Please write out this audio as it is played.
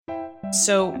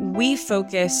So we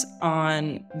focus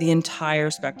on the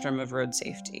entire spectrum of road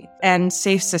safety, and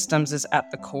safe systems is at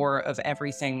the core of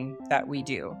everything that we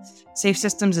do. Safe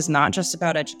systems is not just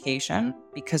about education,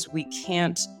 because we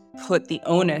can't put the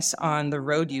onus on the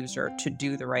road user to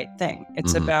do the right thing.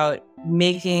 It's about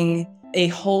making a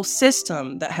whole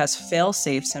system that has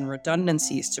fail-safes and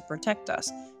redundancies to protect us.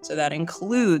 So that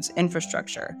includes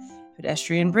infrastructure.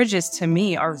 Pedestrian bridges, to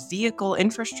me, are vehicle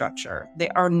infrastructure. They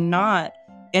are not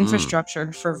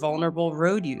infrastructure for vulnerable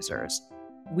road users.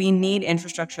 We need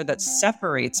infrastructure that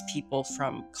separates people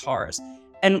from cars.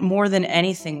 And more than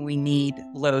anything, we need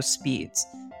low speeds.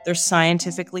 They're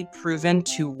scientifically proven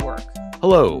to work.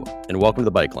 Hello, and welcome to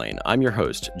The Bike Lane. I'm your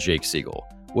host, Jake Siegel.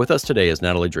 With us today is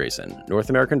Natalie Draisin, North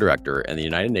American Director and the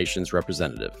United Nations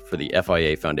Representative for the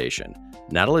FIA Foundation.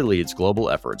 Natalie leads global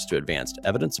efforts to advance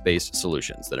evidence-based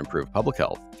solutions that improve public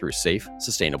health through safe,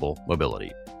 sustainable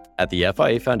mobility. At the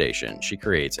FIA Foundation, she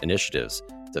creates initiatives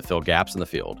to fill gaps in the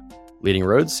field. Leading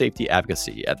road safety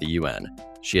advocacy at the UN,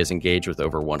 she has engaged with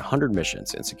over 100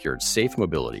 missions and secured safe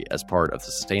mobility as part of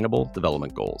the Sustainable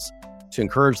Development Goals. To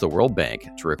encourage the World Bank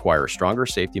to require stronger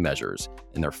safety measures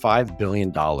in their $5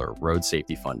 billion road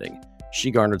safety funding, she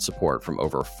garnered support from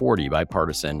over 40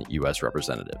 bipartisan U.S.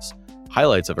 representatives.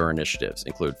 Highlights of her initiatives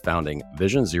include founding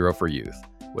Vision Zero for Youth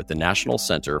with the National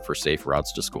Center for Safe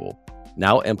Routes to School,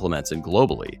 now implemented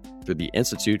globally through the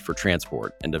Institute for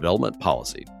Transport and Development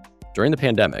Policy. During the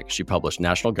pandemic, she published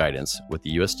national guidance with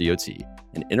the USDOT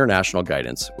and international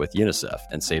guidance with UNICEF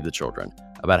and Save the Children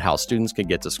about how students can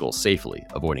get to school safely,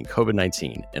 avoiding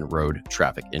COVID-19 and road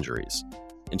traffic injuries.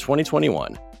 In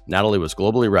 2021, Natalie was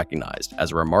globally recognized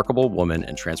as a remarkable woman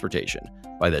in transportation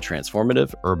by the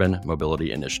Transformative Urban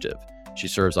Mobility Initiative. She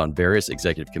serves on various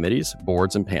executive committees,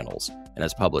 boards, and panels, and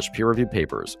has published peer-reviewed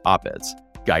papers, op-eds,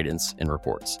 guidance, and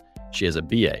reports. She has a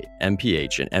BA,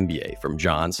 MPH, and MBA from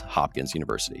Johns Hopkins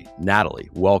University. Natalie,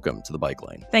 welcome to The Bike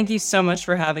Lane. Thank you so much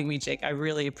for having me, Jake. I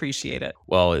really appreciate it.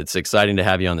 Well, it's exciting to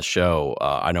have you on the show.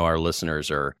 I know our listeners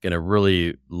are going to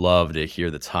really love to hear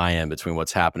the tie-in between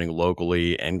what's happening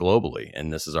locally and globally.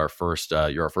 And this is our first,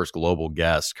 you're our first global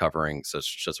guest covering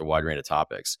such a wide range of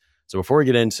topics. So before we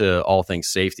get into all things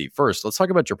safety, first, let's talk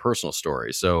about your personal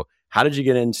story. So how did you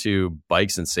get into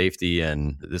bikes and safety?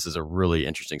 And this is a really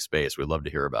interesting space. We'd love to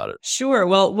hear about it. Sure.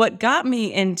 Well, what got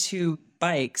me into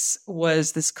bikes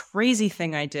was this crazy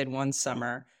thing I did one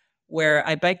summer where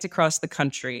I biked across the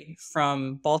country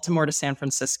from Baltimore to San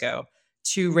Francisco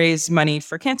to raise money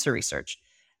for cancer research.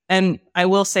 And I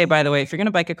will say, by the way, if you're going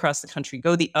to bike across the country,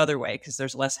 go the other way because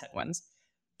there's less headwinds.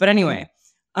 But anyway,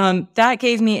 that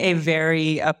gave me a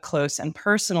very up close and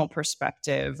personal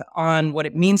perspective on what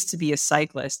it means to be a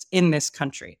cyclist in this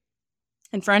country.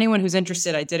 And for anyone who's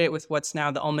interested, I did it with what's now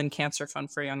the Ulman Cancer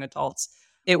Fund for Young Adults.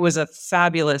 It was a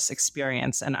fabulous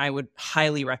experience, and I would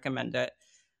highly recommend it.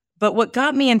 But what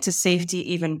got me into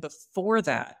safety even before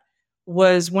that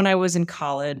was when I was in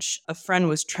college, a friend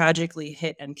was tragically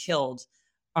hit and killed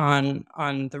on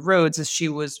the roads as she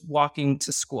was walking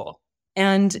to school.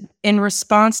 And in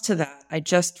response to that, I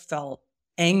just felt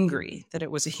angry that it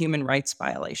was a human rights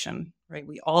violation, right?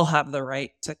 We all have the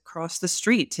right to cross the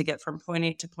street to get from point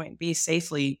A to point B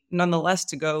safely, nonetheless,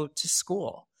 to go to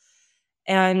school.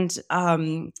 And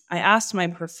I asked my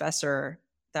professor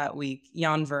that week,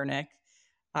 Jan Vernick,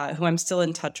 who I'm still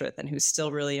in touch with and who's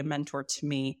still really a mentor to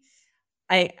me.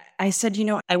 I said,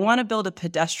 I want to build a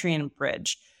pedestrian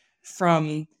bridge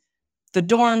from the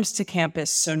dorms to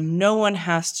campus so no one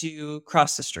has to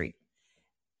cross the street.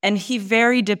 And he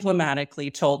very diplomatically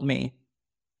told me,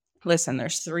 listen,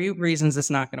 there's 3 reasons it's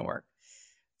not going to work.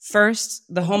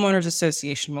 First, the homeowners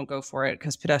association won't go for it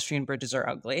because pedestrian bridges are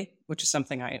ugly, which is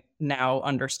something I now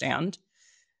understand.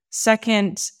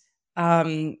 Second,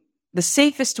 the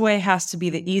safest way has to be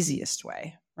the easiest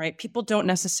way, right? People don't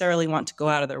necessarily want to go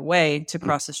out of their way to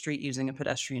cross the street using a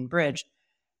pedestrian bridge.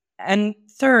 And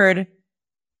third,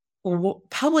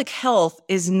 public health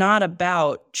is not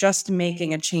about just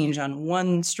making a change on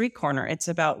one street corner. It's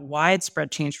about widespread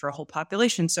change for a whole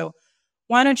population. So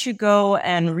why don't you go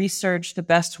and research the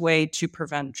best way to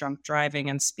prevent drunk driving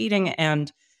and speeding?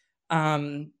 And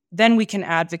then we can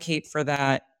advocate for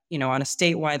that, on a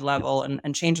statewide level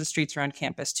and change the streets around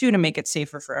campus too to make it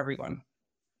safer for everyone.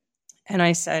 And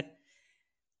I said,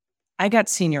 I got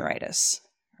senioritis,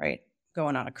 right?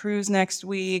 Going on a cruise next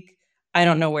week. I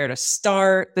don't know where to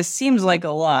start. This seems like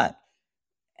a lot.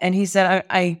 And he said,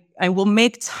 I will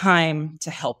make time to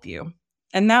help you.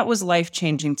 And that was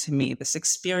life-changing to me, this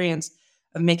experience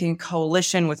of making a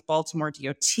coalition with Baltimore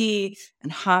DOT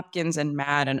and Hopkins and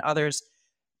MAD and others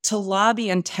to lobby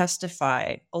and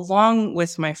testify, along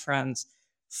with my friends,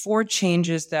 for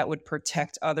changes that would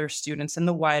protect other students in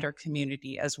the wider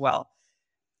community as well.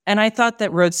 And I thought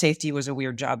that road safety was a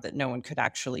weird job that no one could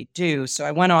actually do. So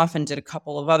I went off and did a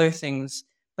couple of other things,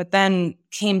 but then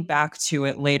came back to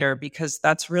it later because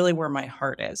that's really where my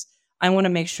heart is. I want to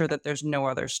make sure that there's no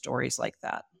other stories like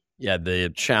that. Yeah, the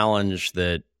challenge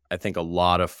that I think a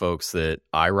lot of folks that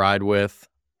I ride with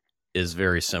is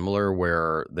very similar,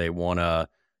 where they want to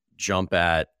jump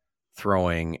at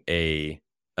throwing a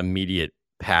immediate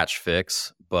patch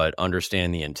fix, but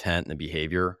understand the intent and the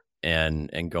behavior,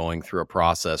 and going through a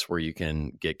process where you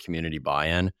can get community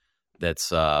buy-in.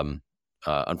 That's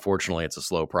unfortunately it's a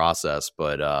slow process,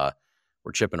 but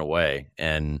we're chipping away.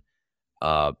 And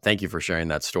thank you for sharing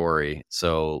that story.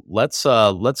 So let's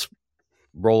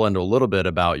roll into a little bit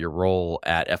about your role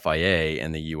at FIA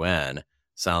and the UN.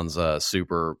 Sounds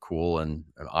super cool and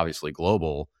obviously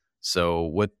global.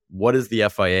 So what is the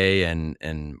FIA,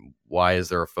 and why is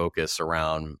there a focus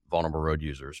around vulnerable road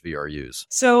users, VRUs?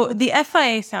 So the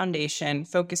FIA Foundation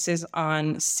focuses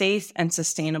on safe and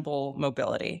sustainable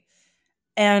mobility.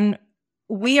 And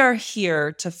we are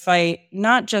here to fight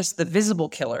not just the visible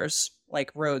killers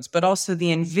like roads, but also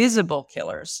the invisible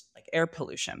killers like air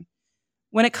pollution.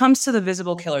 When it comes to the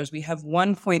visible killers, we have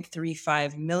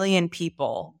 1.35 million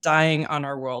people dying on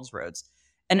our world's roads.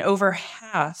 And over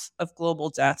half of global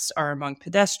deaths are among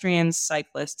pedestrians,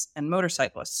 cyclists, and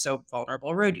motorcyclists, so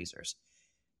vulnerable road users.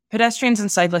 Pedestrians and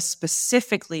cyclists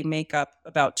specifically make up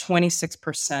about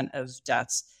 26% of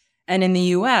deaths. And in the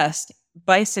US,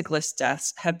 bicyclist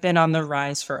deaths have been on the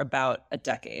rise for about a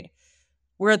decade.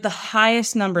 We're at the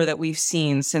highest number that we've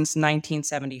seen since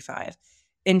 1975.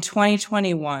 In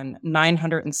 2021,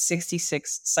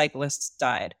 966 cyclists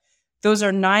died. Those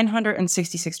are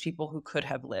 966 people who could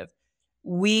have lived.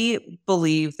 We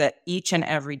believe that each and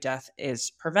every death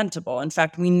is preventable. In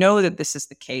fact, we know that this is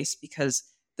the case because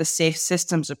the safe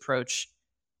systems approach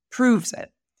proves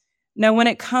it. Now, when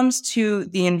it comes to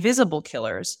the invisible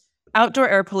killers, outdoor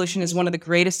air pollution is one of the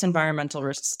greatest environmental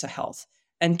risks to health,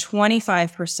 and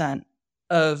 25%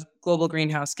 of global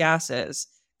greenhouse gases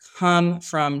come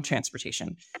from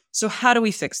transportation. So how do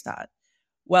we fix that?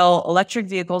 Well, electric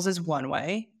vehicles is one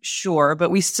way, sure,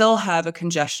 but we still have a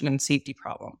congestion and safety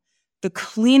problem. The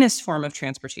cleanest form of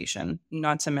transportation,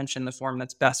 not to mention the form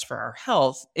that's best for our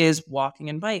health, is walking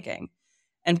and biking.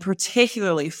 And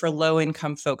particularly for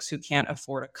low-income folks who can't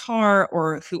afford a car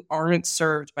or who aren't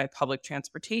served by public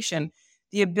transportation,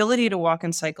 the ability to walk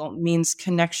and cycle means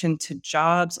connection to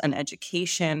jobs and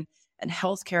education and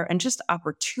healthcare and just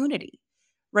opportunity,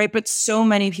 right? But so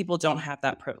many people don't have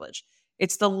that privilege.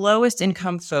 It's the lowest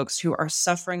income folks who are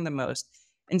suffering the most.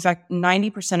 In fact,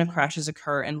 90% of crashes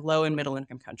occur in low and middle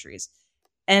income countries.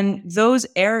 And those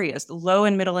areas, the low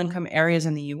and middle income areas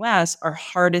in the US, are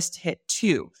hardest hit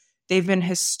too. They've been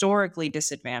historically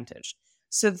disadvantaged.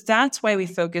 So that's why we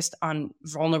focused on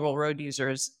vulnerable road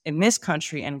users in this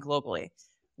country and globally,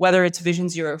 whether it's Vision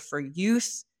Zero for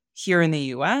Youth here in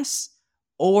the US,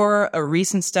 or a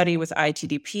recent study with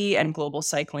ITDP and Global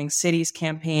Cycling Cities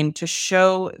campaign to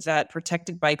show that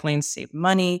protected bike lanes save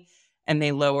money and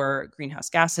they lower greenhouse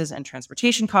gases and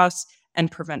transportation costs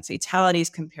and prevent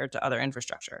fatalities compared to other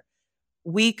infrastructure.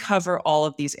 We cover all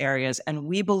of these areas, and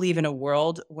we believe in a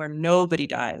world where nobody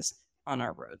dies on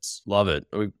our roads. Love it.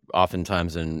 We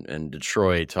oftentimes in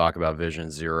Detroit talk about Vision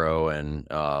Zero and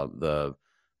the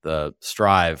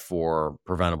strive for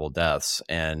preventable deaths.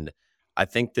 And I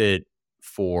think that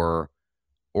for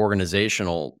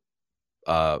organizational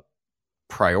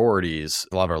priorities,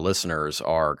 a lot of our listeners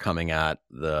are coming at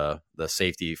the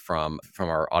safety from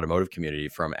our automotive community,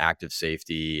 from active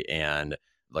safety and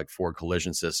like Ford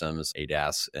collision systems,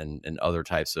 ADAS, and other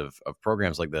types of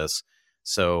programs like this.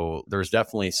 So there's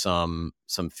definitely some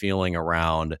feeling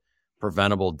around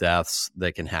preventable deaths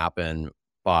that can happen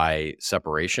by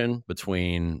separation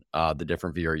between the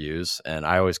different VRUs. And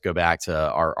I always go back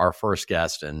to our first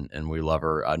guest, and we love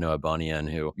her, Noah Bunyan,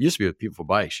 who used to be with People for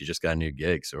Bikes. She just got a new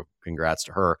gig, so congrats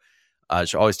to her.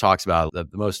 She always talks about the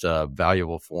most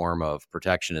valuable form of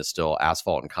protection is still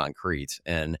asphalt and concrete.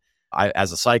 And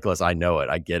as a cyclist, I know it,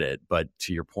 I get it. But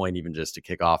to your point, even just to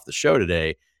kick off the show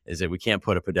today, is that we can't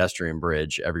put a pedestrian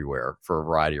bridge everywhere for a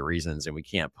variety of reasons, and we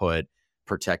can't put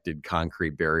protected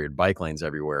concrete barriered bike lanes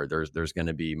everywhere. There's going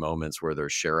to be moments where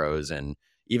there's sharrows, and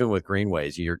even with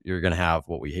greenways, you're going to have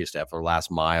what we used to have for last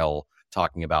mile,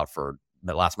 talking about for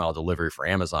the last mile delivery for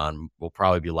Amazon will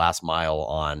probably be last mile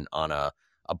on a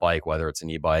bike, whether it's an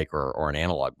e-bike or an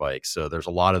analog bike. So there's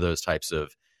a lot of those types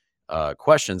of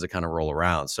questions that kind of roll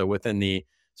around. So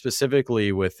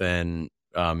specifically within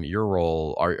your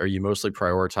role, are you mostly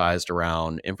prioritized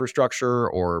around infrastructure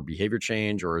or behavior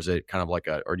change, or is it kind of like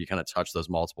or do you kind of touch those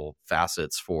multiple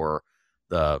facets for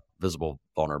the visible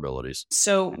vulnerabilities?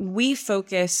 So we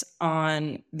focus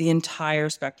on the entire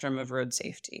spectrum of road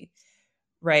safety,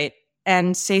 right?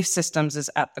 And safe systems is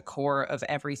at the core of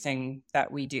everything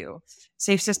that we do.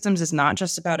 Safe systems is not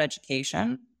just about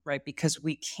education, right? Because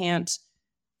we can't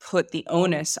put the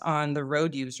onus on the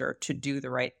road user to do the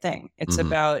right thing. It's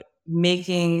about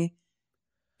making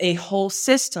a whole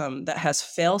system that has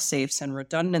fail safes and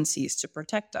redundancies to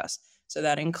protect us. So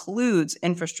that includes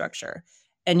infrastructure.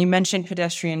 And you mentioned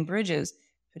pedestrian bridges.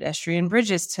 Pedestrian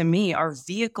bridges, to me, are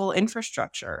vehicle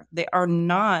infrastructure. They are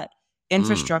not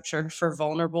infrastructure for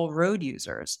vulnerable road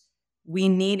users. We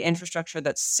need infrastructure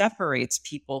that separates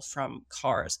people from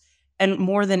cars. And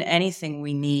more than anything,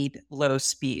 we need low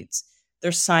speeds.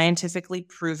 They're scientifically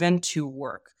proven to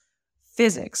work.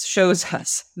 Physics shows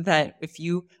us that if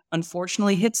you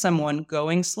unfortunately hit someone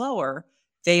going slower,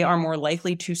 they are more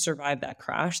likely to survive that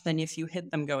crash than if you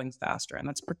hit them going faster. And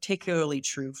that's particularly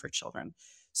true for children.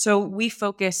 So we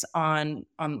focus on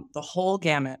the whole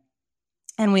gamut.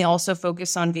 And we also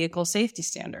focus on vehicle safety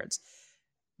standards.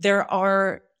 There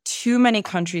are too many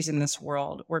countries in this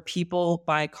world where people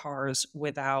buy cars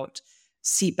without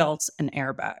seatbelts and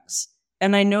airbags.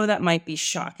 And I know that might be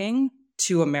shocking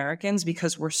to Americans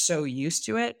because we're so used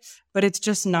to it, but it's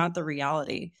just not the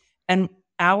reality. And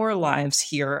our lives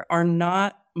here are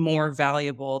not more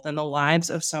valuable than the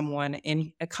lives of someone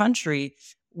in a country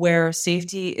where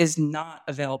safety is not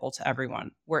available to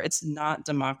everyone, where it's not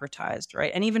democratized,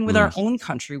 right? And even with our own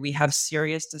country, we have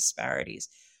serious disparities.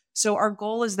 So our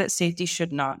goal is that safety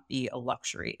should not be a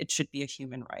luxury. It should be a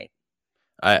human right.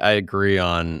 I agree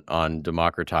on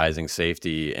democratizing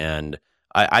safety, and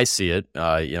I see it.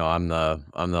 I'm the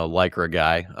Lycra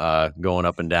guy, going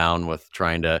up and down with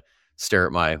trying to stare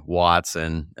at my watts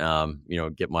and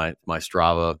get my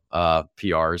Strava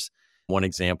PRs. One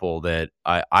example that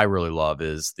I really love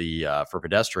is the for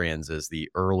pedestrians is the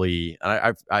early.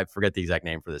 I forget the exact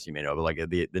name for this. You may know, but like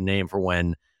the name for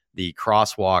when the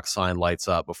crosswalk sign lights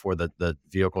up before the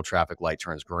vehicle traffic light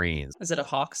turns green. Is it a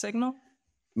hawk signal?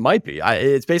 Might be.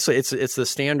 It's basically it's the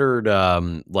standard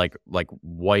like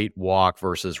white walk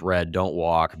versus red don't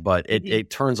walk, but it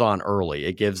turns on early.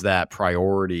 It gives that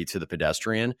priority to the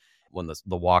pedestrian when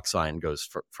the walk sign goes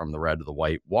from the red to the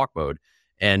white walk mode.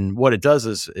 And what it does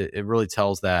is it really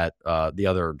tells that the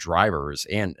other drivers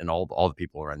and all the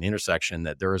people around the intersection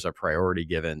that there is a priority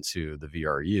given to the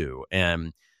VRU,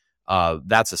 and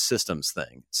that's a systems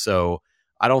thing. So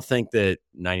I don't think that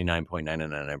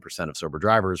 99.999% of sober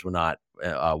drivers would not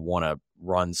want to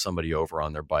run somebody over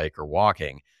on their bike or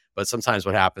walking. But sometimes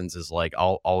what happens is like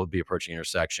I'll be approaching an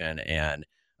intersection and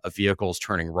a vehicle's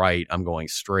turning right. I'm going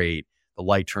straight. The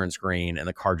light turns green and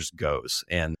the car just goes,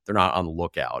 and they're not on the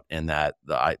lookout. And that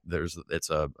it's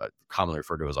a commonly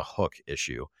referred to as a hook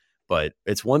issue. But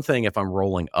it's one thing if I'm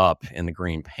rolling up in the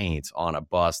green paint on a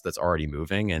bus that's already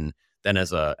moving, and then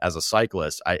as a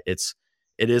cyclist,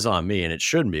 it is on me, and it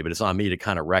shouldn't be, but it's on me to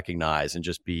kind of recognize and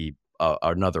just be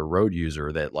another road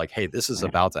user that like, hey, this is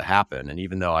about to happen. And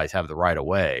even though I have the right of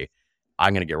way,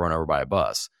 I'm going to get run over by a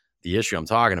bus. The issue I'm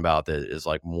talking about that is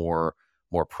like more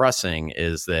pressing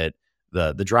is that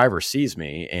the driver sees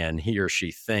me and he or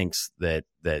she thinks that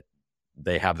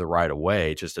they have the right of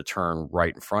way just to turn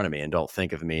right in front of me and don't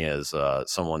think of me as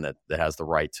someone that has the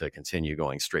right to continue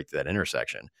going straight to that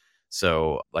intersection.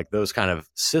 So like those kind of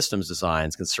systems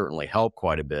designs can certainly help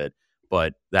quite a bit,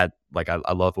 but that like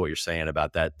I love what you're saying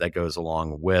about that. That goes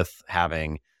along with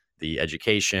having the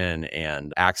education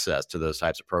and access to those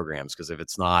types of programs, because if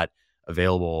it's not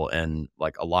available in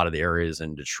like a lot of the areas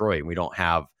in Detroit, we don't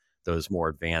have those more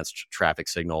advanced traffic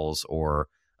signals. Or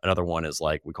another one is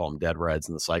like we call them dead reds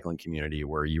in the cycling community,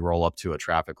 where you roll up to a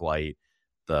traffic light,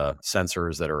 the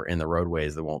sensors that are in the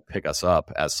roadways that won't pick us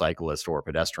up as cyclists or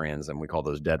pedestrians, and we call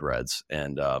those dead reds.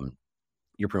 And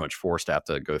you're pretty much forced to have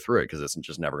to go through it because it's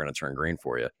just never going to turn green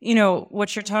for you. You know,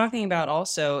 what you're talking about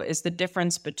also is the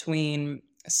difference between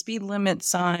a speed limit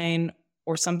sign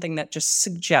or something that just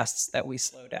suggests that we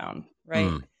slow down,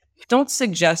 right? Don't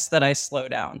suggest that I slow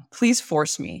down. Please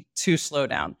force me to slow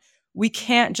down. We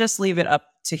can't just leave it up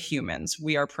to humans.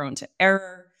 We are prone to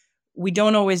error. We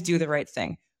don't always do the right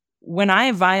thing. When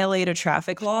I violate a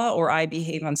traffic law or I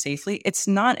behave unsafely, it's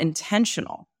not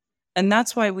intentional. And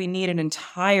that's why we need an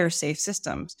entire safe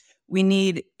systems. We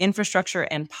need infrastructure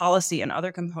and policy and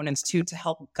other components too to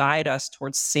help guide us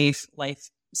towards safe,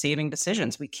 life-saving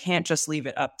decisions. We can't just leave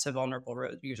it up to vulnerable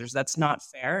road users. That's not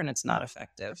fair and it's not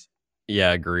effective.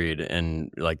 Yeah, agreed.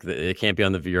 And like it can't be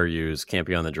on the VRUs, can't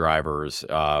be on the drivers,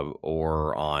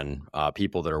 or on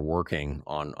people that are working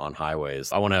on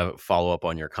highways. I want to follow up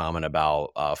on your comment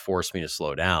about force me to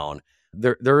slow down.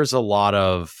 There is a lot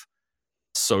of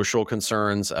social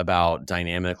concerns about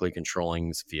dynamically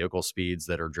controlling vehicle speeds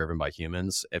that are driven by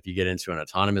humans. If you get into an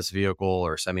autonomous vehicle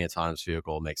or semi-autonomous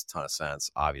vehicle, it makes a ton of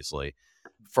sense, obviously,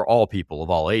 for all people of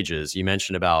all ages. You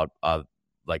mentioned about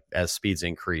like as speeds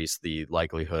increase, the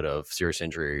likelihood of serious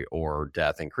injury or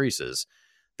death increases.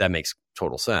 That makes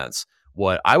total sense.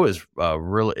 What I was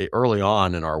really early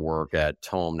on in our work at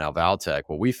TOEM, now Valtech,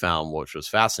 what we found, which was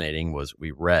fascinating, was we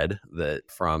read that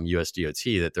from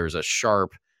USDOT that there's a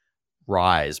sharp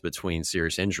rise between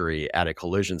serious injury at a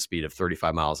collision speed of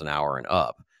 35 miles an hour and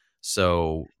up.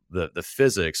 So the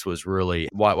physics was really,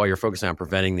 while you're focusing on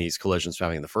preventing these collisions from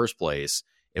happening in the first place,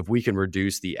 if we can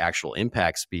reduce the actual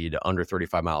impact speed to under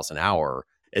 35 miles an hour,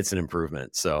 it's an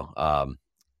improvement. So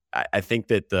I think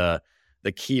that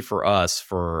the key for us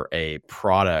for a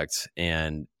product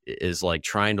and is like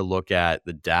trying to look at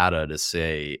the data to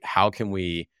say, how can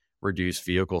we reduce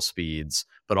vehicle speeds,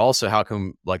 but also how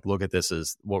can like look at this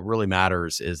as what really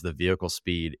matters is the vehicle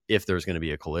speed if there's going to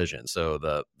be a collision. So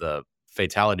the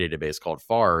fatality database called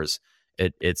FARS,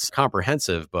 it's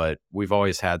comprehensive, but we've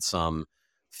always had some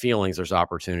feelings there's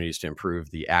opportunities to improve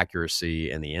the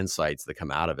accuracy and the insights that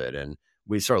come out of it. And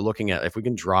we start looking at if we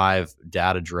can drive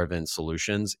data-driven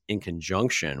solutions in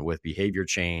conjunction with behavior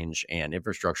change and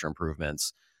infrastructure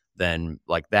improvements, then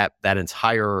like that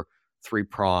entire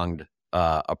three-pronged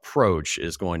approach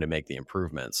is going to make the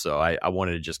improvements. So I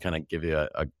wanted to just kind of give you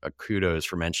a kudos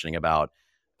for mentioning about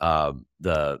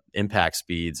the impact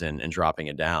speeds and dropping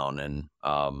it down. And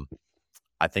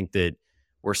I think that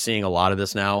we're seeing a lot of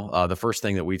this now. The first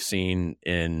thing that we've seen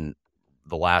in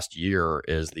the last year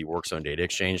is the Work Zone Data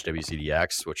Exchange,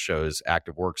 WZDX, which shows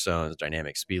active work zones,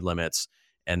 dynamic speed limits.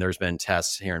 And there's been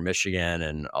tests here in Michigan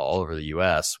and all over the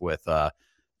US with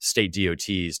state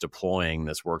DOTs deploying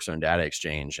this Work Zone Data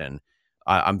Exchange. And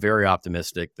I'm very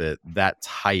optimistic that that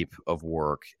type of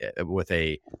work with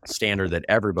a standard that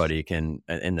everybody can,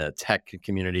 in the tech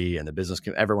community and the business,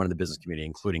 everyone in the business community,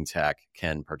 including tech,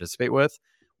 can participate with.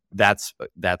 That's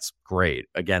great.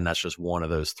 Again, that's just one of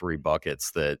those three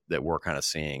buckets that we're kind of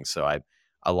seeing. So I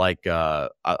like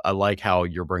how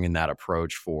you're bringing that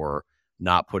approach for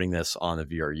not putting this on the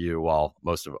VRU, while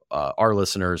most of our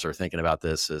listeners are thinking about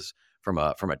this as from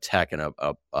a tech and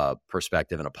a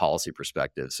perspective and a policy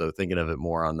perspective. So thinking of it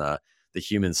more on the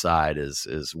human side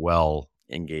is well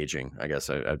engaging, I guess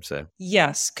I'd say.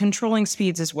 Yes, controlling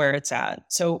speeds is where it's at.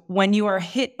 So when you are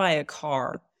hit by a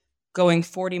car going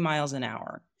 40 miles an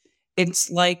hour,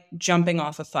 it's like jumping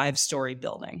off a 5-story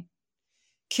building.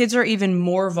 Kids are even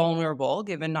more vulnerable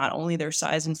given not only their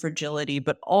size and fragility,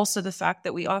 but also the fact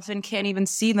that we often can't even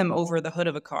see them over the hood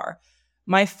of a car.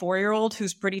 My 4-year-old,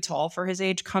 who's pretty tall for his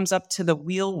age, comes up to the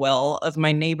wheel well of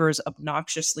my neighbor's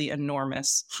obnoxiously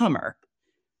enormous Hummer,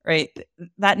 right?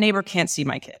 That neighbor can't see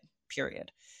my kid,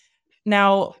 period.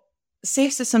 Now,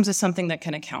 safe systems is something that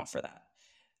can account for that.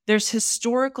 There's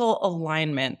historical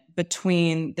alignment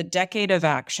between the Decade of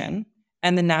Action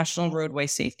and the National Roadway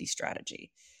Safety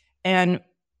Strategy. And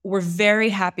we're very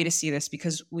happy to see this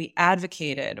because we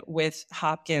advocated with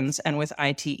Hopkins and with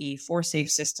ITE for safe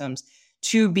systems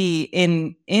to be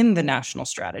in the national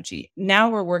strategy. Now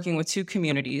we're working with 2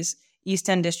 communities, East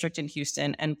End District in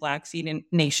Houston and Blackfeet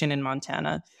Nation in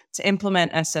Montana, to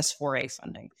implement SS4A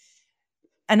funding.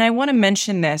 And I want to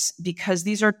mention this because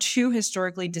these are 2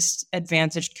 historically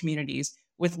disadvantaged communities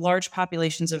with large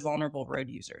populations of vulnerable road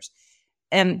users.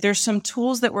 And there's some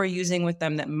tools that we're using with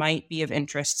them that might be of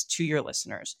interest to your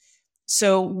listeners.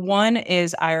 So one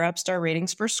is IRAP star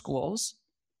ratings for schools,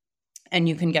 and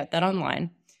you can get that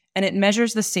online. And it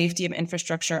measures the safety of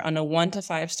infrastructure on a 1 to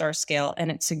 5-star scale, and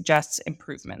it suggests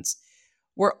improvements.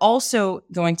 We're also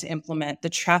going to implement the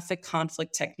Traffic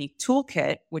Conflict Technique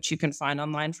Toolkit, which you can find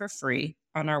online for free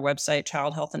on our website,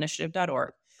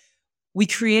 childhealthinitiative.org. We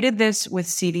created this with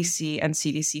CDC and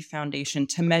CDC Foundation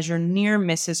to measure near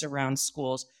misses around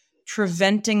schools,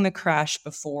 preventing the crash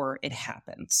before it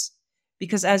happens.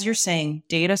 Because as you're saying,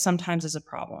 data sometimes is a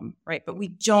problem, right? But we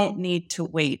don't need to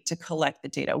wait to collect the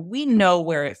data. We know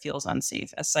where it feels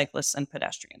unsafe as cyclists and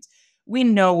pedestrians. We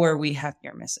know where we have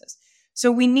near misses. So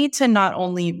we need to not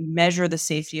only measure the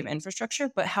safety of infrastructure,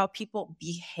 but how people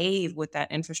behave with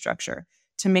that infrastructure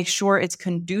to make sure it's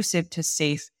conducive to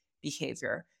safe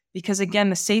behavior. Because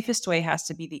again, the safest way has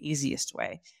to be the easiest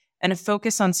way. And a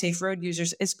focus on safe road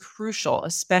users is crucial,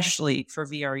 especially for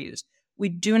VRUs. We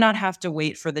do not have to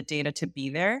wait for the data to be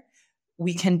there.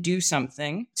 We can do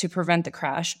something to prevent the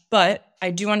crash. But I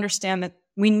do understand that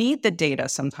we need the data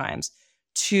sometimes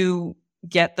to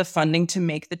get the funding to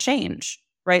make the change,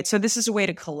 right? So this is a way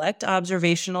to collect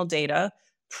observational data,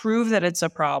 prove that it's a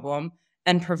problem,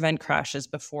 and prevent crashes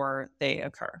before they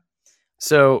occur.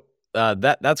 So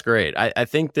that's great. I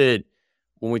think that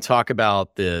when we talk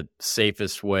about the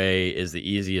safest way is the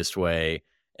easiest way,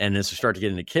 and as we start to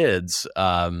get into kids,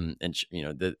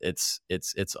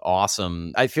 it's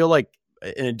awesome. I feel like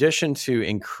in addition to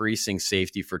increasing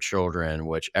safety for children,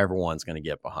 which everyone's going to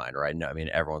get behind, right? No, I mean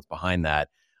everyone's behind that.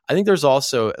 I think there's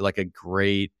also like a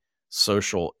great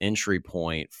social entry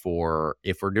point for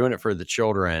if we're doing it for the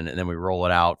children and then we roll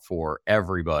it out for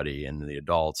everybody and the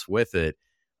adults with it.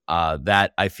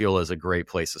 That I feel is a great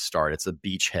place to start. It's a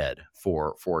beachhead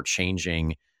for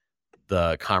changing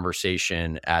the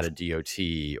conversation at a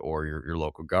DOT or your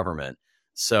local government.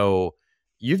 So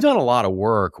you've done a lot of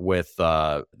work with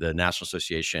the National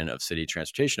Association of City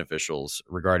Transportation Officials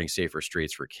regarding safer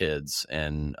streets for kids,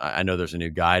 and I know there's a new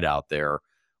guide out there.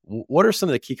 What are some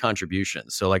of the key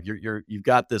contributions? So like you've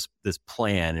got this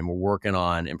plan, and we're working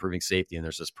on improving safety, and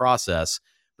there's this process.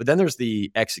 But then there's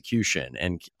the execution,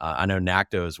 and I know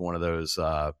NACTO is one of those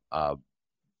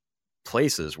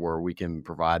places where we can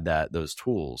provide those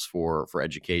tools for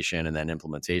education and then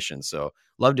implementation. So,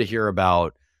 love to hear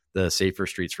about the Safer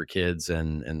Streets for Kids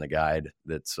and the guide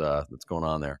that's going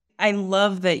on there. I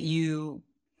love that you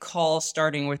call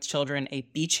starting with children a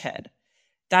beachhead.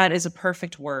 That is a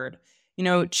perfect word.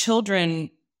 Children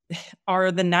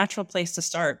are the natural place to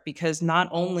start because not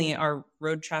only are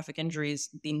road traffic injuries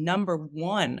the number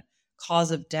one cause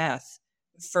of death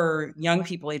for young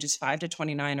people ages 5 to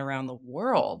 29 around the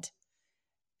world,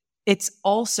 it's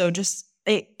also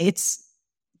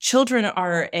children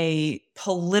are a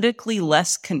politically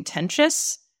less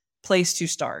contentious place to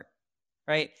start,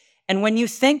 right? And when you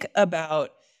think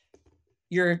about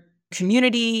your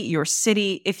community, your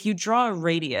city, if you draw a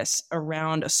radius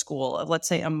around a school of, let's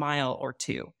say, a mile or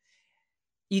two,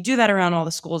 you do that around all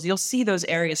the schools, you'll see those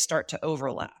areas start to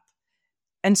overlap.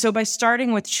 And so by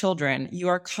starting with children, you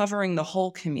are covering the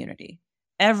whole community.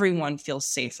 Everyone feels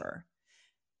safer.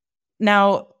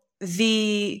 Now,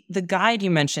 the guide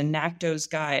you mentioned, NACTO's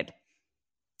guide,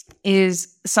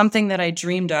 is something that I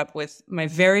dreamed up with my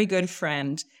very good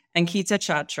friend, Ankita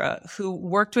Chatra, who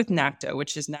worked with NACTO,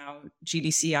 which is now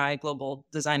GDCI, Global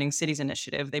Designing Cities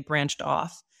Initiative. They branched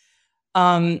off.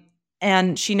 And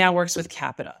she now works with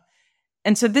Capita.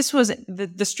 And so this was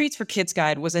the Streets for Kids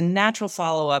guide was a natural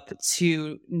follow-up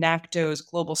to NACTO's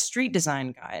Global Street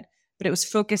Design Guide, but it was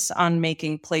focused on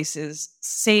making places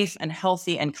safe and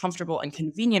healthy and comfortable and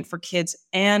convenient for kids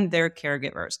and their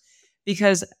caregivers.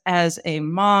 Because as a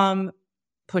mom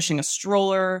pushing a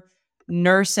stroller,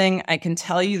 nursing, I can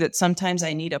tell you that sometimes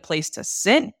I need a place to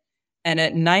sit. And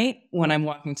at night, when I'm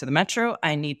walking to the metro,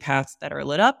 I need paths that are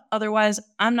lit up. Otherwise,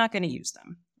 I'm not going to use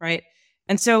them, right?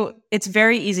 And so it's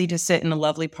very easy to sit in a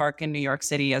lovely park in New York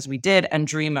City, as we did, and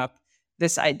dream up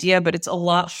this idea, but it's a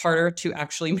lot harder to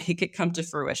actually make it come to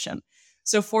fruition.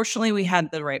 So fortunately, we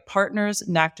had the right partners.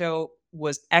 NACTO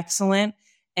was excellent.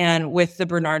 And with the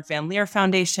Bernard Van Leer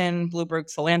Foundation,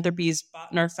 Bloomberg Philanthropies,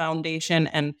 Botner Foundation,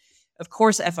 and of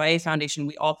course, FIA Foundation,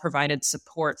 we all provided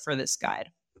support for this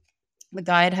guide. The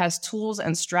guide has tools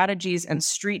and strategies and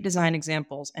street design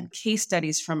examples and case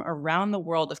studies from around the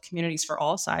world of communities for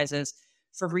all sizes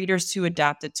for readers to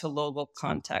adapt it to local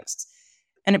contexts.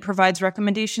 And it provides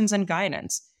recommendations and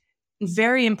guidance.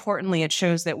 Very importantly, it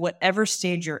shows that whatever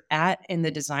stage you're at in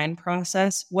the design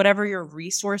process, whatever your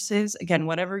resources, again,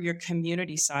 whatever your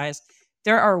community size,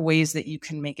 there are ways that you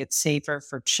can make it safer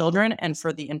for children and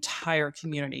for the entire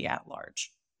community at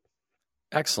large.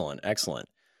 Excellent, excellent.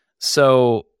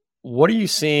 So what are you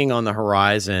seeing on the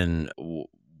horizon?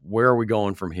 Where are we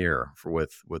going from here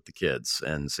with the kids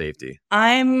and safety?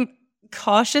 I'm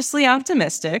cautiously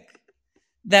optimistic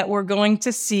that we're going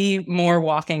to see more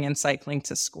walking and cycling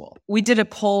to school. We did a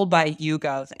poll by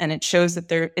YouGov, and it shows that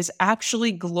there is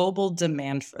actually global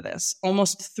demand for this.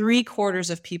 Almost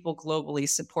 3/4 of people globally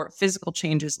support physical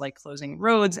changes like closing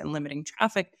roads and limiting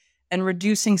traffic and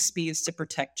reducing speeds to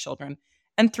protect children.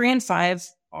 And 3 in 5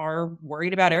 are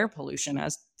worried about air pollution,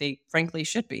 as they frankly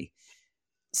should be.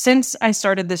 Since I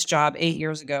started this job 8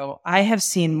 years ago, I have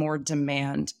seen more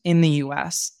demand in the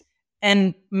US.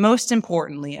 And most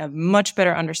importantly, a much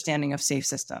better understanding of safe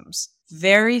systems.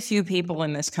 Very few people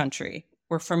in this country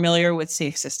were familiar with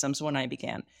safe systems when I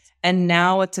began. And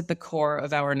now it's at the core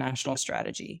of our national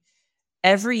strategy.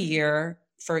 Every year,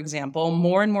 for example,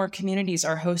 more and more communities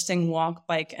are hosting Walk,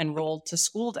 Bike, and Roll to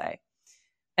School Day.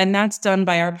 And that's done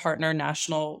by our partner,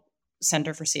 National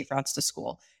Center for Safe Routes to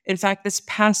School. In fact, this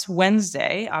past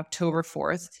Wednesday, October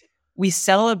 4th, we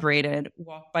celebrated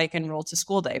Walk, Bike, and Roll to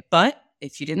School Day. But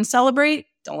if you didn't celebrate,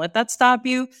 don't let that stop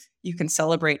you. You can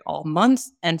celebrate all month.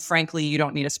 And frankly, you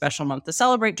don't need a special month to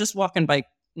celebrate. Just walk and bike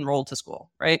and roll to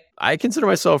school, right? I consider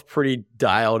myself pretty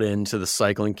dialed into the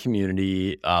cycling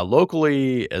community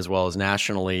locally as well as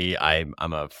nationally. I'm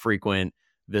a frequent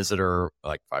visitor,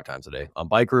 like 5 times a day on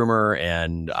Bike Groomer,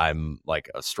 and I'm like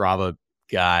a Strava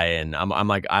guy, and I'm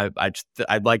like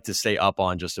I'd like to stay up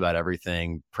on just about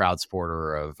everything. Proud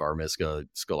supporter of our Miska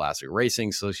Scholastic Racing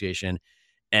Association,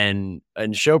 and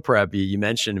show prep. You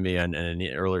mentioned to me in an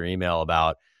earlier email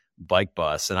about Bike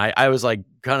Bus, and I was like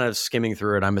kind of skimming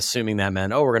through it. I'm assuming that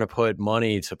meant, oh, we're going to put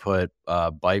money to put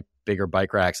bigger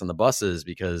bike racks on the buses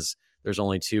because there's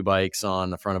only 2 bikes on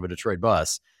the front of a Detroit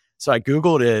bus. So I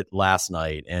Googled it last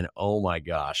night, and oh my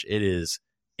gosh, it is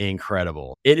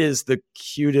incredible. It is the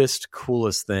cutest,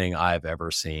 coolest thing I've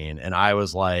ever seen. And I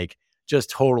was like,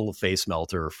 just total face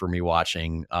melter for me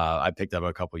watching. I picked up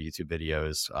a couple YouTube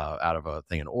videos out of a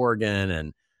thing in Oregon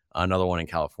and another one in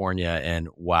California. And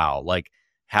wow, like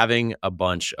having a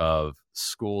bunch of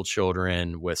school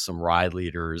children with some ride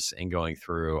leaders and going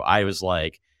through, I was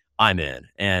like, I'm in.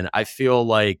 And I feel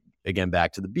like, again,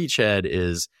 back to the beachhead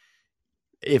is,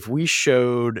 if we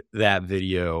showed that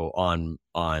video on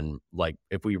like,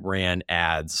 if we ran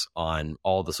ads on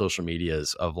all the social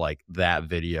medias of like that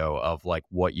video of like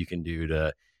what you can do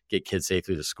to get kids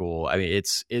safely to school, I mean,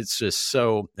 it's just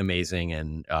so amazing,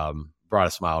 and brought a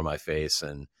smile to my face.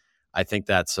 And I think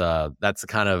that's the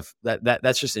kind of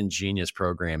that's just ingenious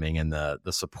programming, and the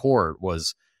support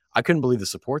was, I couldn't believe the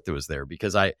support that was there,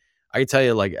 because I can tell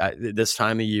you, like this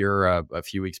time of year, a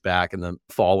few weeks back in the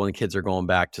fall when the kids are going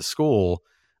back to school,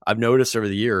 I've noticed over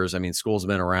the years, I mean, schools have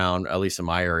been around, at least in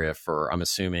my area, for, I'm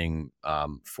assuming,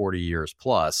 40 years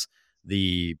plus.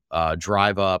 The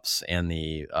drive-ups and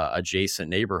the adjacent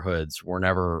neighborhoods were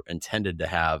never intended to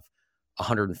have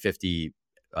 150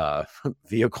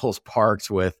 vehicles parked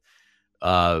with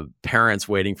parents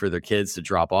waiting for their kids to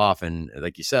drop off. And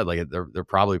like you said, like they're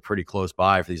probably pretty close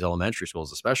by for these elementary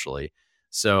schools, especially.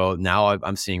 So now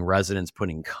I'm seeing residents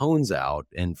putting cones out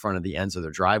in front of the ends of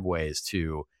their driveways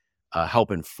to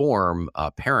help inform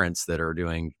parents that are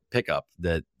doing pickup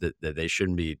that they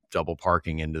shouldn't be double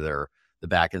parking into the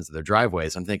back ends of their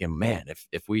driveways. I'm thinking, man,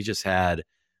 if we just had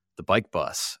the bike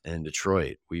bus in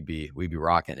Detroit, we'd be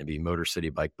rocking. It'd be Motor City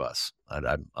Bike Bus.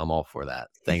 I'm all for that.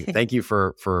 Thank you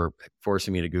for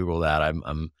forcing me to Google that.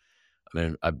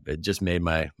 It just made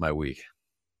my week.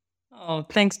 Oh,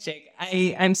 thanks, Jake.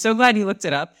 I'm so glad you looked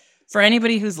it up. For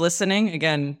anybody who's listening,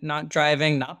 again, not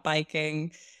driving, not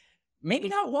biking, maybe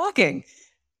not walking,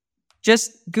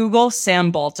 just Google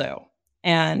Sam Balto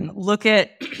and look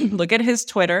at his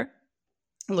Twitter,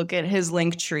 look at his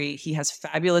link tree. He has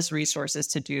fabulous resources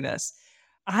to do this.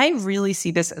 I really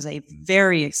see this as a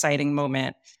very exciting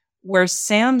moment where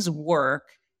Sam's work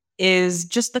is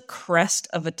just the crest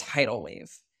of a tidal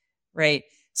wave, right?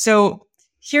 So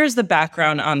here's the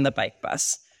background on the bike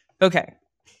bus. Okay.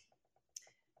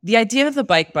 The idea of the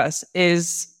bike bus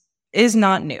is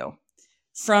not new.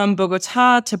 From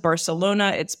Bogota to Barcelona,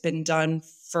 it's been done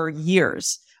for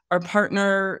years. Our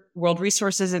partner, World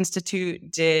Resources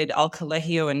Institute, did Al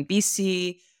Colegio in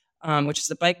BC, which is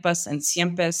the bike bus, and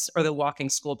Siempes, or the walking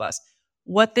school bus.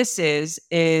 What this is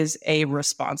a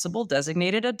responsible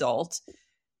designated adult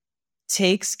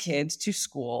takes kids to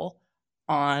school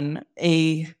on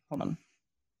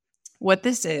What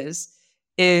this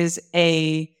is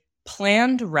a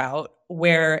planned route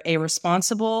where a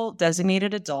responsible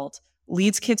designated adult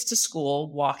leads kids to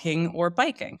school walking or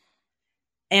biking.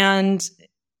 And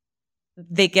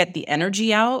they get the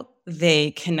energy out,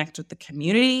 they connect with the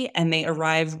community, and they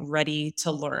arrive ready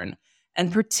to learn.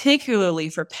 And particularly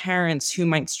for parents who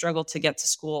might struggle to get to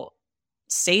school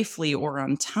safely or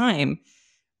on time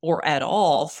or at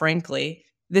all, frankly,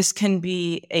 this can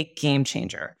be a game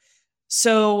changer.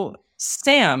 So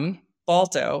Sam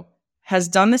Balto has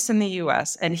done this in the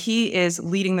US, and he is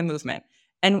leading the movement.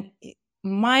 And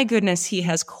my goodness, he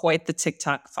has quite the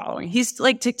TikTok following. He's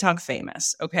like TikTok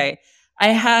famous, okay? I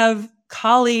have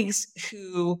colleagues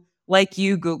who, like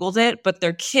you, Googled it, but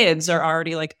their kids are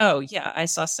already like, oh, yeah, I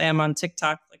saw Sam on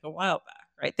TikTok like a while back,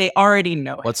 right? They already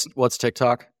know him. What's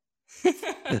TikTok?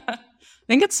 I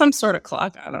think it's some sort of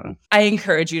clock. I don't know. I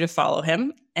encourage you to follow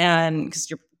him, and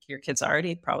because your kids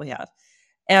already probably have.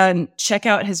 And check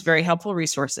out his very helpful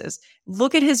resources.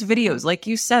 Look at his videos. Like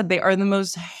you said, they are the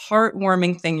most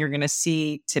heartwarming thing you're going to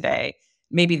see today,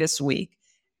 maybe this week.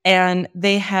 And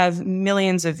they have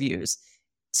millions of views.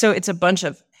 So it's a bunch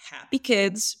of happy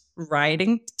kids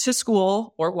riding to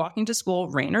school or walking to school,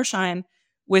 rain or shine,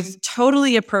 with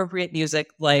totally appropriate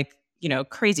music like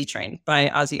Crazy Train by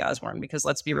Ozzy Osbourne, because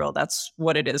let's be real, that's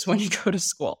what it is when you go to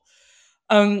school.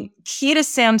 Key to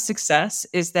Sam's success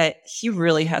is that he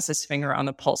really has his finger on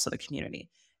the pulse of the community.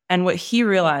 And what he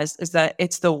realized is that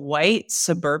it's the white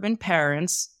suburban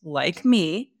parents like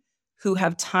me who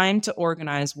have time to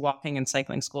organize walking and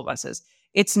cycling school buses.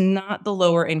 It's not the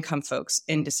lower income folks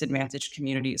in disadvantaged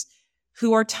communities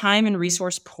who are time and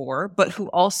resource poor, but who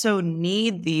also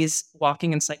need these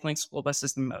walking and cycling school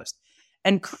buses the most.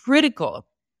 And critical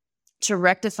to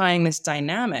rectifying this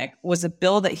dynamic was a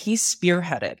bill that he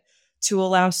spearheaded to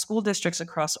allow school districts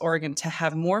across Oregon to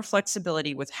have more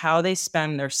flexibility with how they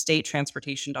spend their state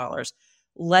transportation dollars,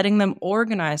 letting them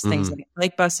organize things like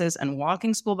bike buses and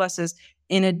walking school buses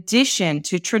in addition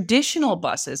to traditional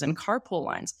buses and carpool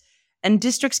lines. And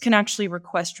districts can actually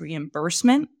request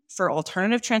reimbursement for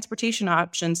alternative transportation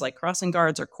options like crossing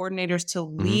guards or coordinators to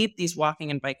lead these walking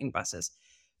and biking buses.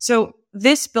 So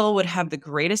this bill would have the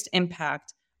greatest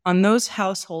impact on those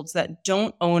households that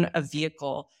don't own a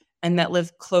vehicle and that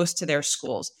live close to their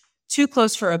schools, too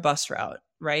close for a bus route,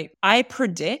 right? I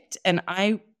predict, and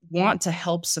I want to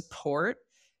help support,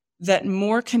 that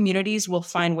more communities will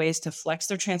find ways to flex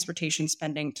their transportation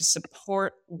spending to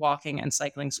support walking and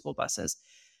cycling school buses.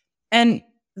 And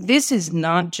this is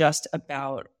not just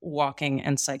about walking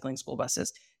and cycling school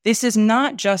buses. This is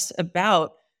not just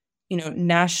about,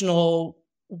 national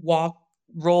walk,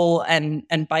 roll, and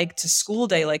bike to school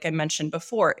day, like I mentioned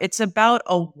before. It's about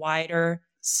a wider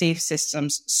safe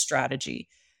systems strategy.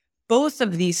 Both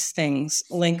of these things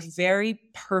link very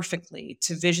perfectly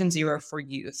to Vision Zero for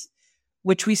Youth,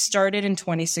 which we started in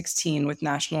 2016 with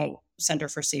National Center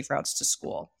for Safe Routes to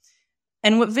School.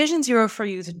 And what Vision Zero for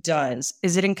Youth does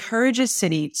is it encourages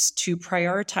cities to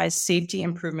prioritize safety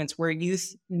improvements where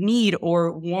youth need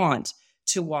or want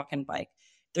to walk and bike.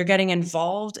 They're getting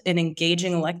involved in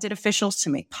engaging elected officials to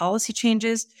make policy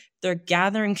changes. They're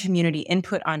gathering community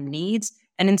input on needs,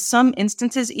 and in some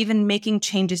instances, even making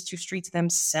changes to streets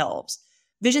themselves.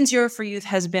 Vision Zero for Youth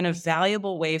has been a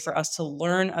valuable way for us to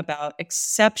learn about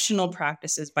exceptional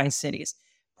practices by cities,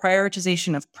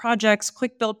 prioritization of projects,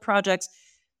 quick build projects,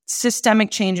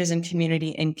 systemic changes in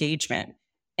community engagement.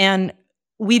 And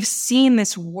we've seen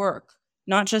this work,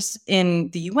 not just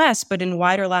in the US, but in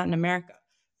wider Latin America.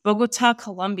 Bogota,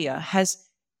 Colombia has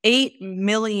 8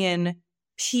 million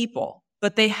people,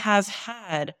 but they have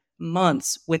had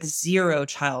months with 0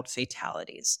 child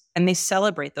fatalities. And they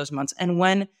celebrate those months. And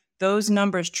when those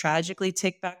numbers tragically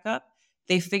tick back up,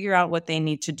 they figure out what they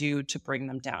need to do to bring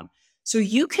them down. So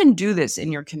you can do this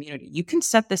in your community. You can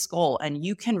set this goal and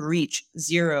you can reach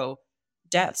 0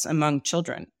 deaths among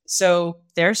children. So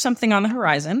there's something on the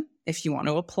horizon. If you want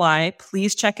to apply,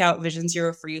 please check out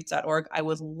visionzeroforyouth.org. I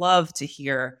would love to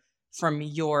hear from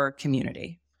your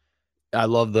community. I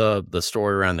love the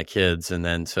story around the kids, and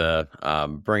then to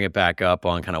bring it back up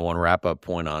on kind of one wrap up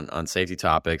point on safety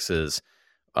topics is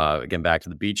again back to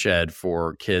the beachhead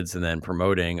for kids, and then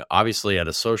promoting. Obviously, at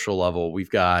a social level,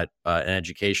 we've got an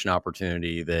education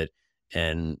opportunity that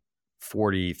in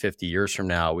 40, 50 years from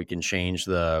now, we can change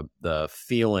the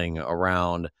feeling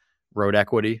around road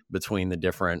equity between the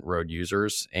different road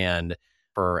users. And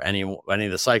for any of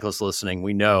the cyclists listening,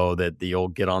 we know that the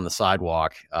old get on the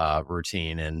sidewalk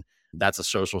routine, and that's a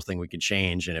social thing we can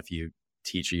change. And if you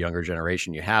teach a younger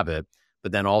generation, you have it.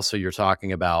 But then also you're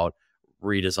talking about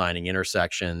redesigning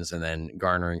intersections and then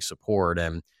garnering support.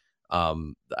 And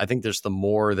I think there's the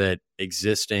more that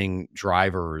existing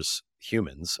drivers,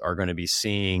 humans, are going to be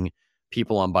seeing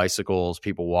people on bicycles,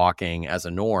 people walking as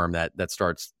a norm, that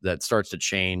starts to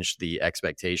change the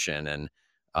expectation. And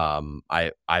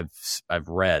I've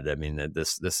read, I mean, that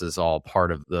this is all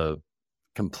part of the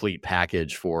complete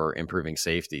package for improving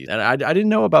safety. And I didn't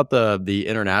know about the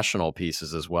international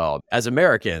pieces as well. As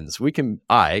Americans, we can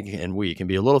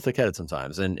be a little thick-headed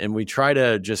sometimes. And we try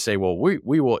to just say, well,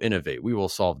 we will innovate. We will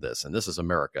solve this. And this is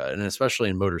America. And especially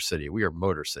in Motor City, we are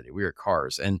Motor City. We are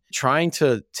cars. And trying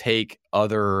to take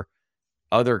other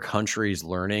countries'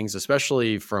 learnings,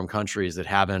 especially from countries that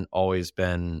haven't always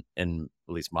been, in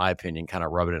at least my opinion, kind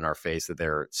of rub it in our face that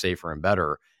they're safer and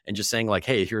better, and just saying like,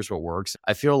 hey, here's what works.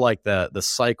 I feel like the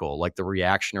cycle, like the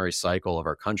reactionary cycle of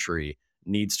our country,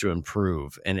 needs to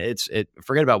improve. And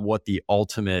forget about what the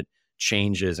ultimate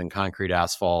changes in concrete,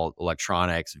 asphalt,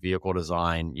 electronics, vehicle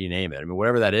design, you name it. I mean,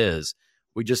 whatever that is,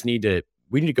 we need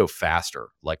to go faster.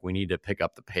 Like, we need to pick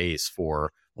up the pace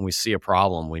for when we see a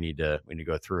problem, we need to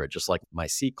go through it. Just like my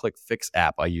See-Click Fix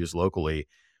app I use locally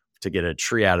to get a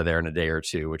tree out of there in a day or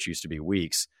two, which used to be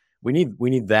weeks. We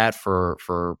need that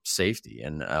for safety.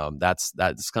 And that's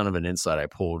kind of an insight I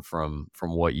pulled from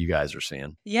what you guys are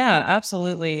seeing. Yeah,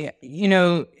 absolutely.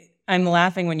 I'm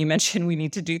laughing when you mention we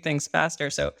need to do things faster.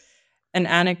 So an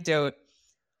anecdote,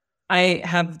 I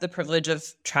have the privilege of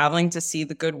traveling to see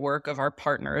the good work of our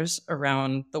partners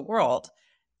around the world.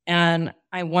 And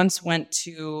I once went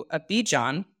to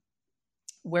Abidjan,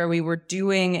 where we were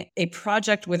doing a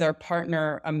project with our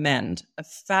partner Amend, a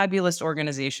fabulous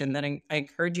organization that I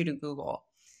encourage you to Google.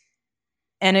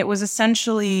 And it was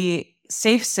essentially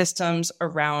safe systems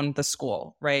around the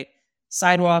school, right?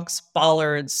 Sidewalks,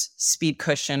 bollards, speed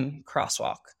cushion,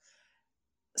 crosswalk.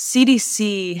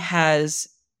 CDC has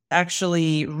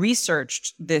actually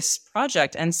researched this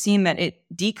project and seen that it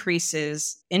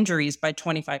decreases injuries by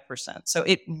 25%. So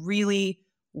it really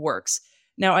works.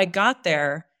 Now, I got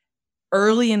there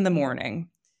early in the morning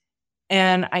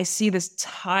and I see this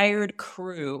tired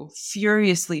crew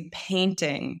furiously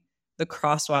painting the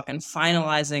crosswalk and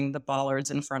finalizing the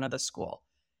bollards in front of the school.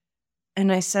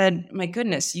 And I said, my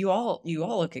goodness, you all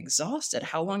look exhausted.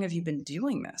 How long have you been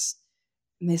doing this?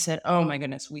 And they said, oh my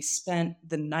goodness, we spent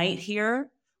the night here.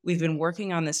 We've been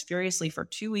working on this furiously for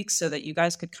 2 weeks so that you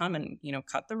guys could come and,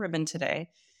 cut the ribbon today.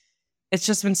 It's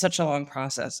just been such a long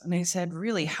process. And I said,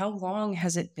 really, how long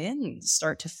has it been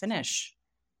start to finish?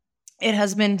 It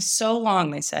has been so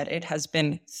long, they said. It has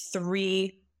been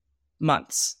 3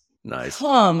 months. Nice.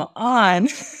 Come on.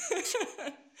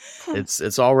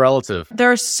 It's all relative.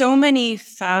 There are so many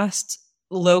fast,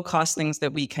 low-cost things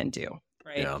that we can do,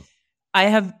 right? Yeah. I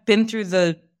have been through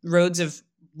the roads of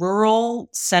rural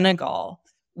Senegal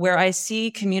where I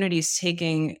see communities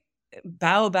taking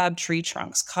baobab tree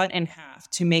trunks cut in half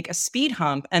to make a speed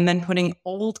hump and then putting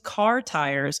old car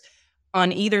tires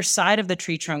on either side of the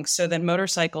tree trunk so that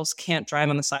motorcycles can't drive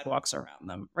on the sidewalks around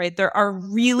them, right? There are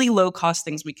really low-cost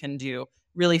things we can do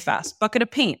really fast. Bucket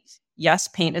of paint. Yes,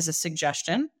 paint is a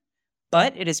suggestion,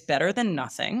 but it is better than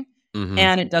nothing,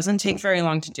 and it doesn't take very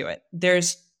long to do it.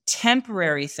 There's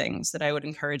temporary things that I would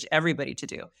encourage everybody to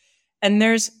do. And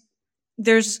there's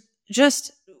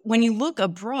just, when you look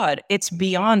abroad, it's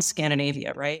beyond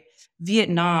Scandinavia, right?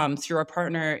 Vietnam, through our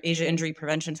partner, Asia Injury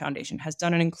Prevention Foundation, has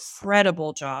done an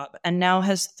incredible job and now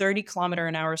has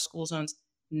 30-kilometer-an-hour school zones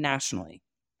nationally.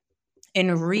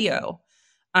 In Rio,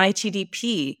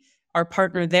 ITDP, our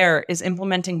partner there, is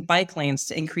implementing bike lanes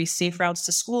to increase safe routes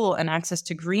to school and access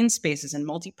to green spaces and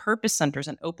multi-purpose centers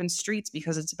and open streets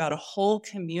because it's about a whole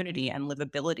community and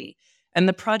livability. And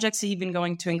the project's even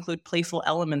going to include playful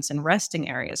elements and resting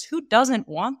areas. Who doesn't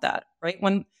want that, right?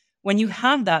 When you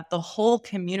have that, the whole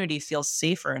community feels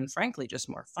safer and frankly, just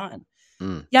more fun.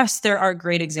 Yes, there are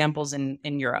great examples in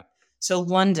Europe. So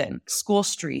London, school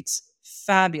streets,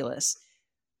 fabulous.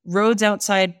 Roads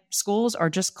outside schools are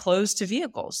just closed to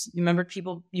vehicles. You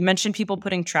mentioned people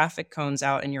putting traffic cones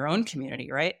out in your own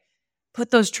community, right? Put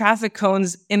those traffic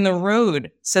cones in the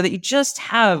road so that you just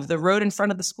have the road in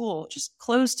front of the school just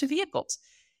closed to vehicles.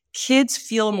 Kids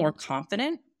feel more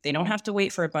confident. They don't have to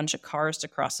wait for a bunch of cars to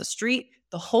cross the street.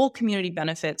 The whole community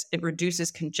benefits. It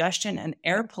reduces congestion and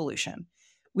air pollution.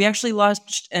 We actually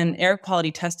launched an air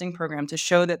quality testing program to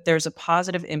show that there's a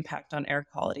positive impact on air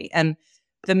quality. And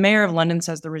the mayor of London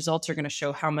says the results are going to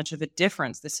show how much of a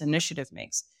difference this initiative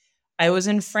makes. I was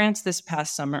in France this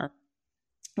past summer,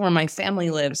 where my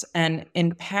family lives, and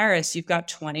in Paris, you've got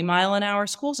 20-mile-an-hour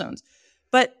school zones.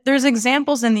 But there's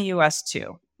examples in the US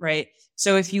too, right?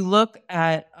 So if you look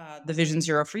at the Vision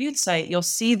Zero for Youth site, you'll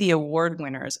see the award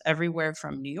winners everywhere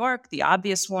from New York, the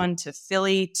obvious one, to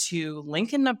Philly, to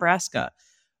Lincoln, Nebraska,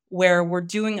 where we're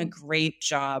doing a great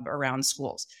job around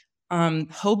schools.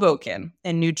 Hoboken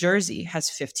in New Jersey has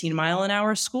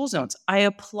 15-mile-an-hour school zones. I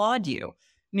applaud you.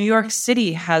 New York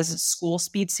City has school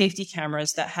speed safety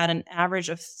cameras that had an average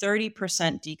of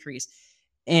 30% decrease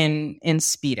in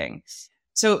speeding.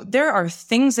 So there are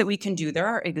things that we can do. There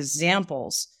are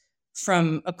examples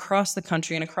from across the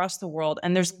country and across the world,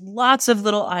 and there's lots of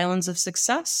little islands of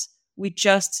success. We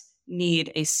just need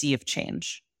a sea of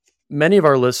change. Many of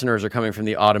our listeners are coming from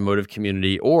the automotive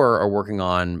community or are working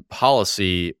on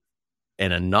policy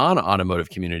in a non-automotive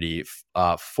community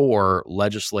for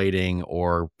legislating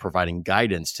or providing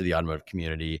guidance to the automotive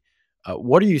community.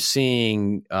 What are you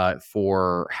seeing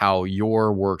for how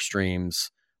your work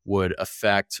streams would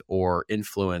affect or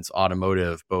influence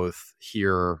automotive, both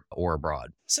here or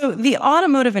abroad? So the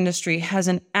automotive industry has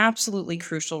an absolutely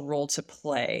crucial role to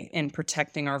play in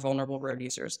protecting our vulnerable road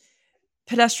users.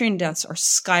 Pedestrian deaths are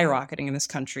skyrocketing in this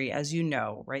country, as you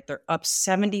know, right? They're up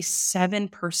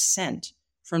 77%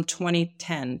 from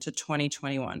 2010 to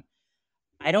 2021.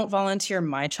 I don't volunteer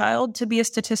my child to be a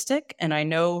statistic, and I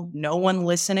know no one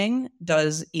listening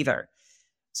does either.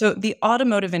 So the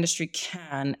automotive industry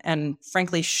can, and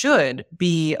frankly should,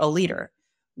 be a leader.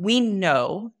 We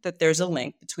know that there's a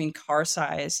link between car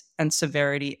size and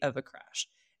severity of a crash.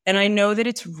 And I know that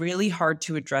it's really hard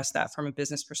to address that from a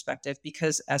business perspective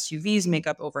because SUVs make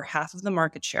up over half of the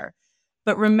market share.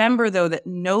 But remember, though, that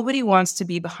nobody wants to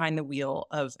be behind the wheel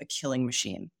of a killing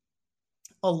machine.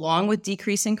 Along with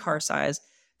decreasing car size,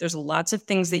 there's lots of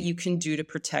things that you can do to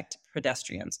protect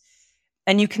pedestrians.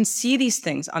 And you can see these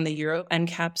things on the Euro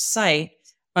NCAP site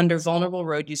under vulnerable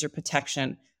road user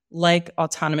protection, like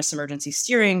autonomous emergency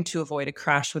steering to avoid a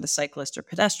crash with a cyclist or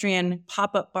pedestrian,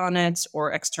 pop-up bonnets,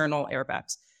 or external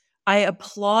airbags. I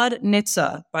applaud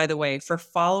NHTSA, by the way, for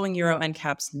following Euro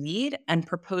NCAP's lead and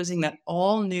proposing that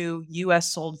all new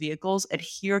US sold vehicles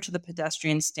adhere to the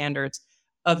pedestrian standards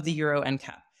of the Euro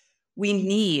NCAP. We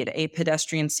need a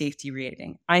pedestrian safety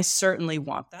rating. I certainly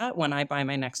want that when I buy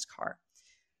my next car.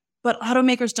 But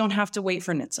automakers don't have to wait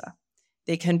for NHTSA.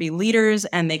 They can be leaders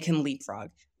and they can leapfrog.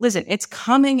 Listen, it's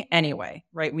coming anyway,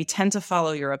 right? We tend to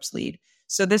follow Europe's lead.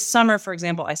 So this summer, for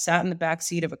example, I sat in the back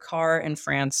seat of a car in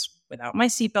France without my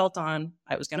seatbelt on.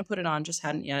 I was going to put it on, just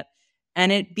hadn't yet.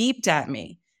 And it beeped at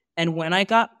me. And when I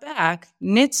got back,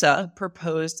 NHTSA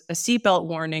proposed a seatbelt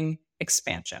warning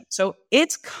expansion. So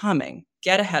it's coming.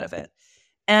 Get ahead of it.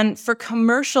 And for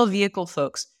commercial vehicle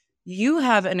folks, you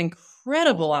have an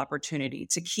incredible opportunity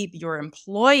to keep your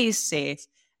employees safe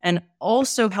and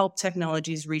also help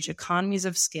technologies reach economies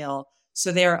of scale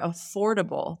so they are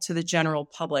affordable to the general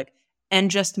public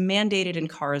and just mandated in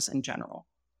cars in general.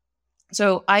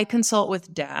 So I consult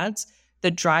with DADS, the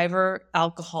Driver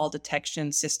Alcohol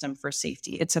Detection System for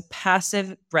Safety. It's a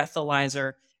passive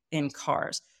breathalyzer in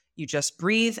cars. You just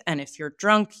breathe, and if you're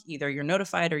drunk, either you're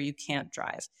notified or you can't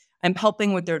drive. I'm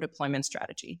helping with their deployment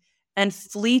strategy. And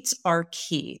fleets are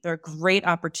key. They're a great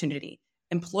opportunity.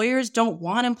 Employers don't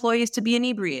want employees to be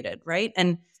inebriated, right?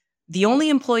 And the only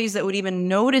employees that would even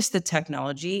notice the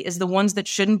technology is the ones that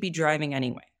shouldn't be driving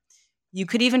anyway. You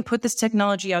could even put this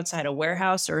technology outside a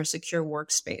warehouse or a secure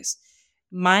workspace.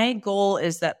 My goal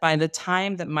is that by the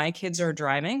time that my kids are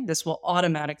driving, this will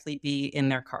automatically be in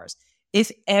their cars. If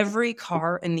every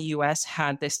car in the US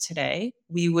had this today,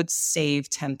 we would save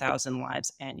 10,000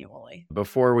 lives annually.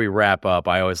 Before we wrap up,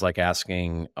 I always like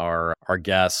asking our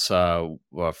guests, for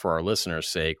our listeners'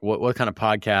 sake, what kind of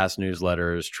podcasts,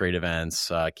 newsletters, trade events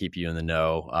keep you in the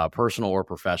know, personal or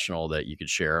professional, that you could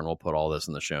share? And we'll put all this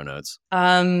in the show notes.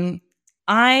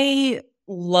 I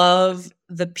love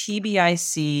the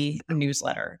PBIC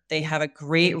newsletter. They have a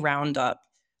great roundup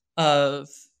of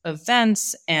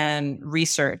events and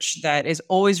research that is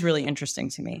always really interesting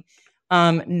to me.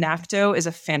 NACTO is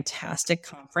a fantastic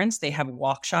conference. They have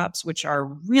workshops, which are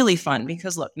really fun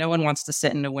because, look, no one wants to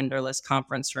sit in a windowless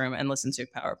conference room and listen to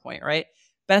a PowerPoint, right?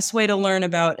 Best way to learn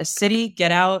about a city,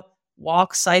 get out,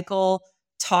 walk, cycle,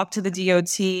 talk to the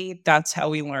DOT. That's how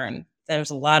we learn.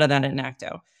 There's a lot of that at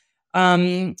NACTO.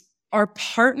 Our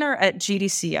partner at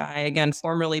GDCI, again,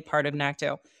 formerly part of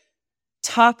NACTO,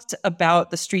 talked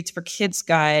about the Streets for Kids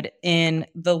guide in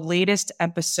the latest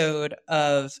episode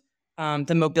of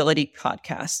the Mobility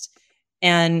podcast.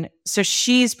 And so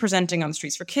she's presenting on the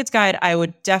Streets for Kids guide. I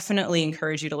would definitely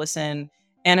encourage you to listen.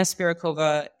 Anna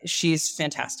Spirakova, she's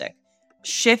fantastic.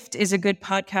 Shift is a good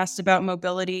podcast about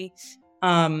mobility.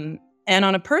 And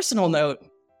on a personal note,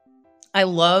 I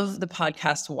love the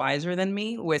podcast Wiser Than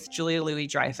Me with Julia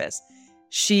Louis-Dreyfus.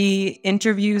 She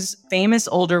interviews famous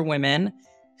older women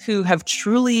who have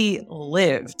truly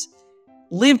lived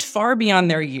far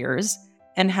beyond their years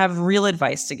and have real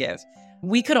advice to give.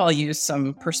 We could all use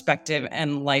some perspective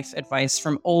and life advice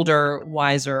from older,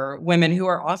 wiser women who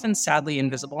are often sadly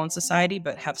invisible in society,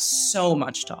 but have so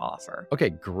much to offer. Okay,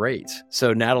 great.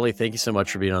 So Natalie, thank you so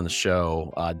much for being on the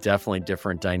show. Definitely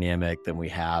different dynamic than we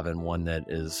have, and one that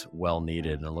is well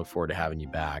needed. And I look forward to having you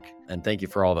back. And thank you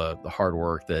for all the hard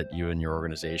work that you and your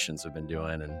organizations have been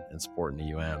doing and supporting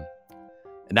the UM.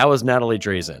 And that was Natalie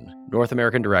Draisin, North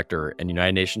American Director and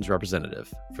United Nations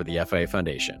Representative for the FIA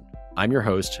Foundation. I'm your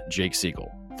host, Jake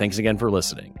Siegel. Thanks again for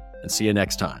listening, and see you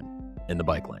next time in the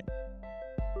Bike Lane.